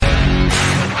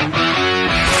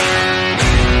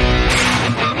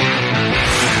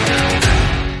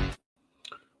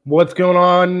What's going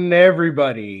on,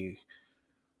 everybody?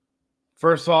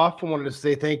 First off, I wanted to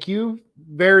say thank you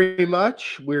very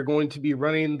much. We're going to be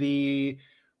running the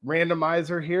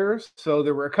randomizer here. So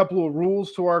there were a couple of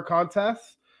rules to our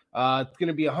contest. It's going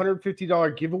to be a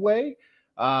 $150 giveaway.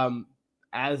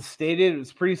 As stated,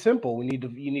 it's pretty simple.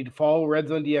 You need to follow Red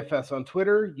Zone DFS on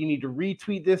Twitter. You need to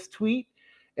retweet this tweet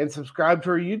and subscribe to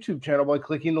our YouTube channel by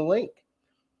clicking the link.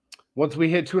 Once we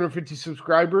hit 250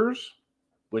 subscribers,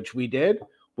 which we did,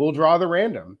 we'll draw the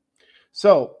random.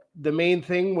 So the main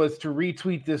thing was to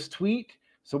retweet this tweet.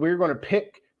 So we're going to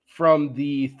pick from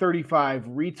the 35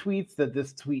 retweets that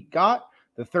this tweet got,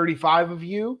 the 35 of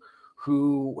you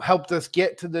who helped us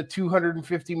get to the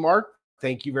 250 mark.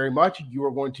 Thank you very much. You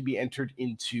are going to be entered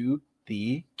into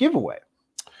the giveaway.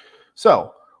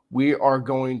 So we are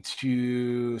going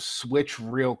to switch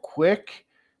real quick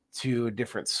to a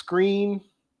different screen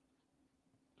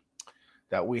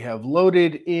that we have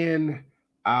loaded in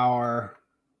our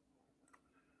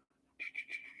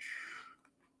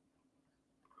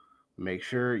make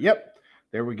sure. Yep,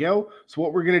 there we go. So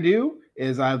what we're going to do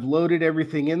is I've loaded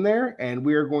everything in there, and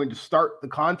we are going to start the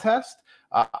contest.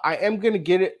 I am going to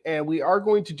get it, and we are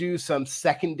going to do some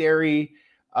secondary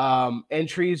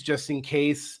entries just in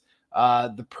case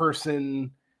the person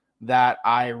that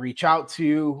I reach out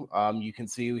to, you can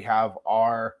see we have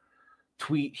our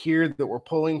tweet here that we're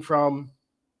pulling from.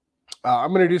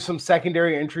 I'm going to do some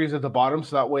secondary entries at the bottom,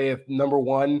 so that way if number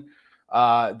one,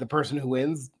 the person who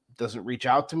wins doesn't reach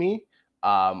out to me,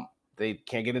 they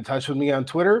can't get in touch with me on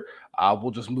Twitter,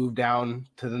 we'll just move down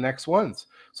to the next ones.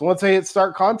 So once I hit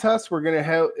start contest, we're going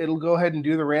to it'll go ahead and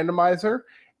do the randomizer,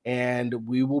 and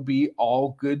we will be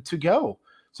all good to go.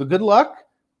 So good luck.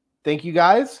 Thank you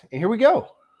guys. And here we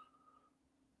go.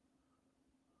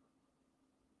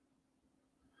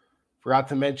 Forgot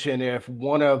to mention, if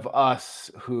one of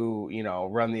us who,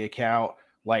 run the account,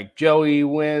 like Joey,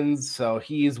 wins, so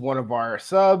he's one of our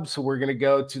subs. So we're going to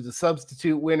go to the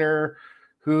substitute winner,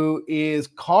 who is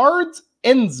Cards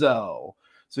Enzo.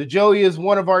 So Joey is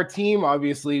one of our team.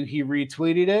 Obviously, he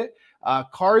retweeted it.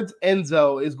 Cards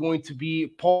Enzo is going to be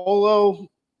Polo,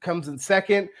 comes in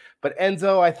second. But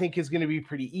Enzo, I think, is going to be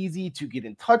pretty easy to get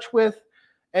in touch with.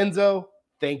 Enzo,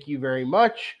 thank you very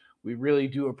much. We really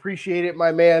do appreciate it,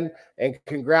 my man. And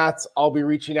congrats. I'll be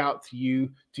reaching out to you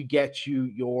to get you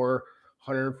your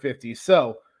 150.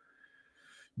 So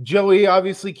Joey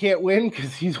obviously can't win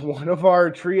because he's one of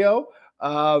our trio.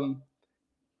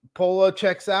 Polo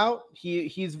checks out.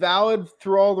 He's valid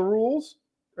through all the rules.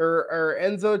 Or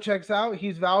Enzo checks out.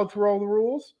 He's valid through all the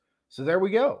rules. So there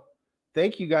we go.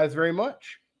 Thank you guys very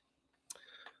much.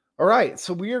 All right,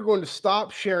 so we are going to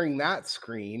stop sharing that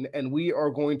screen, and we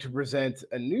are going to present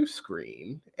a new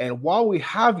screen. And while we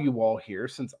have you all here,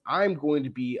 since I'm going to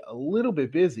be a little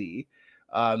bit busy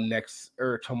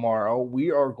tomorrow, we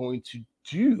are going to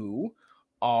do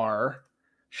our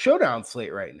Showdown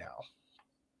slate right now.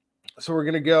 So we're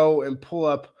going to go and pull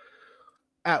up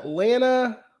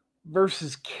Atlanta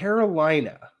versus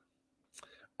Carolina.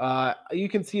 You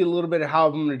can see a little bit of how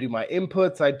I'm going to do my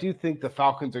inputs. I do think the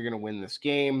Falcons are going to win this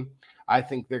game. I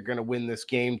think they're going to win this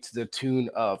game to the tune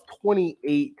of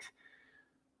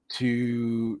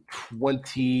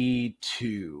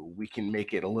 28-22. We can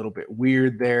make it a little bit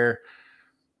weird there.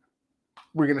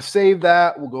 We're going to save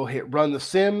that. We'll go hit run the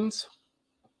Sims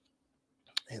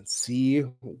and see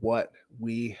what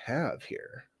we have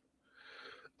here.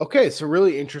 Okay, so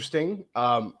really interesting.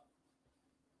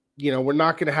 We're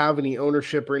not going to have any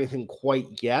ownership or anything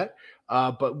quite yet,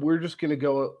 but we're just going to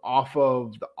go off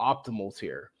of the optimals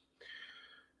here.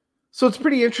 So it's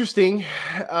pretty interesting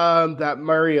that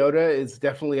Mariota is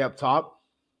definitely up top.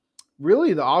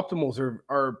 Really, the optimals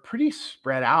are pretty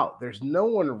spread out. There's no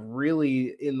one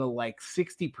really in the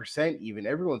 60% even.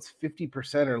 Everyone's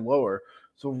 50% or lower.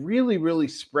 So really, really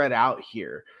spread out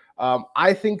here.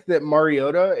 I think that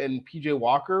Mariota and PJ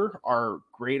Walker are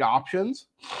great options.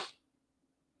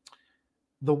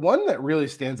 The one that really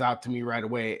stands out to me right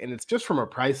away, and it's just from a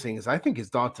pricing, is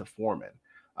Donta Foreman.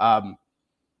 I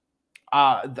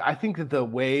think that the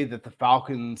way that the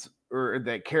Falcons or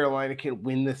that Carolina can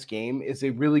win this game is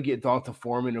they really get Donta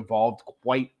Foreman involved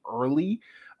quite early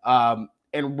and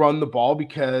run the ball,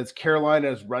 because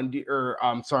Atlanta's run defense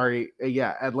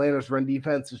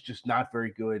is just not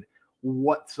very good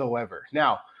whatsoever.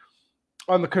 Now,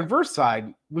 on the converse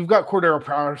side, we've got Cordero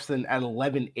Patterson at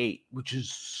 11.8, which is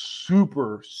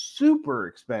super, super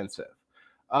expensive.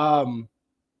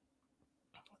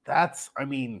 That's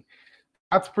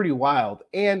pretty wild.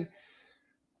 And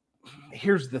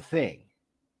here's the thing.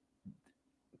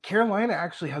 Carolina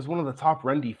actually has one of the top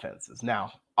run defenses.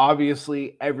 Now,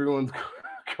 obviously, everyone's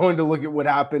going to look at what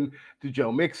happened to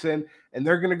Joe Mixon, and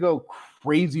they're going to go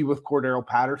crazy with Cordero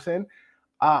Patterson.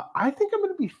 I think I'm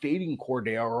going to be fading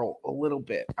Cordero a little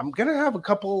bit. I'm going to have a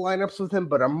couple of lineups with him,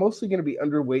 but I'm mostly going to be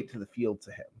underweight to the field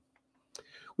to him.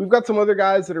 We've got some other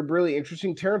guys that are really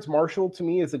interesting. Terrence Marshall, to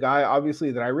me, is a guy,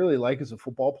 obviously, that I really like as a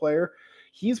football player.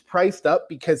 He's priced up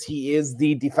because he is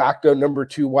the de facto number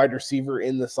 2 wide receiver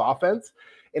in this offense.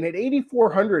 And at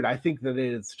 8,400, I think that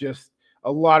it is just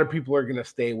a lot of people are going to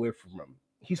stay away from him.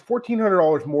 He's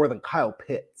 $1,400 more than Kyle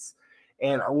Pitts.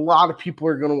 And a lot of people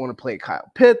are going to want to play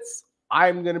Kyle Pitts.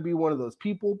 I'm going to be one of those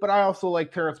people, but I also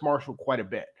like Terrence Marshall quite a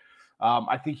bit.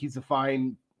 I think he's a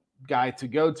fine guy to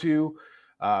go to.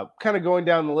 Kind of going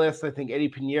down the list, I think Eddie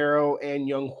Pinheiro and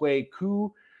Younghoe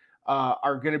Koo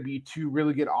are going to be 2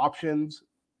 really good options.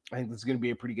 I think this is going to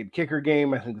be a pretty good kicker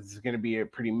game. I think this is going to be a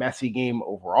pretty messy game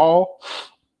overall.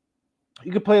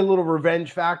 You could play a little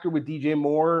revenge factor with DJ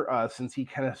Moore since he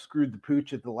kind of screwed the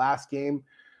pooch at the last game.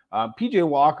 PJ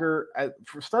Walker,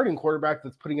 for starting quarterback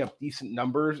that's putting up decent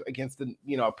numbers against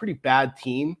a pretty bad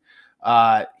team,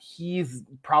 he's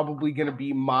probably going to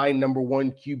be my number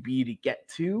 1 QB to get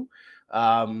to.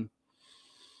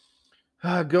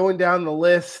 Going down the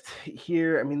list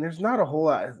here, I mean, there's not a whole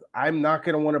lot. I'm not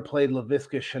going to want to play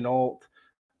Laviska Shenault,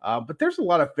 but there's a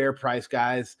lot of fair price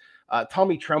guys.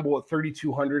 Tommy Tremble at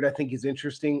 3,200, I think is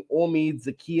interesting. Olmeed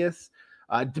Zacchaeus,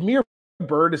 Damiere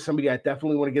Byrd is somebody I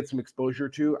definitely want to get some exposure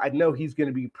to. I know he's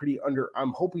going to be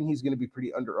I'm hoping he's going to be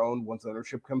pretty under-owned once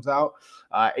ownership comes out.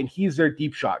 And he's their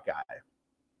deep shot guy.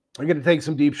 They're going to take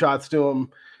some deep shots to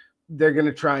him. They're going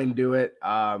to try and do it.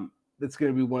 It's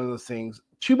going to be one of those things.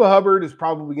 Chuba Hubbard is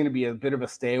probably going to be a bit of a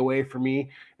stay away for me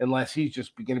unless he's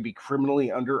just going to be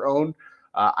criminally under-owned.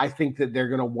 I think that they're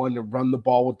going to want to run the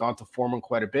ball with Donta Foreman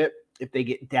quite a bit. If they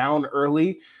get down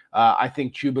early, I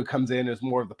think Chuba comes in as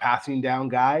more of the passing down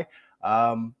guy.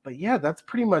 But yeah, that's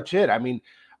pretty much it. I mean,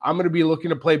 I'm going to be looking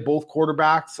to play both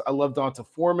quarterbacks. I love Donta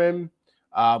Foreman.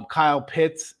 Kyle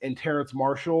Pitts and Terrence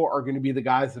Marshall are going to be the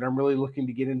guys that I'm really looking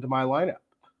to get into my lineup.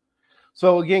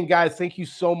 So again, guys, thank you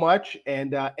so much.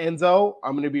 And Enzo,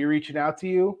 I'm going to be reaching out to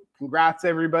you. Congrats,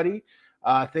 everybody.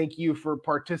 Thank you for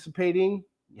participating.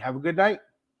 Have a good night.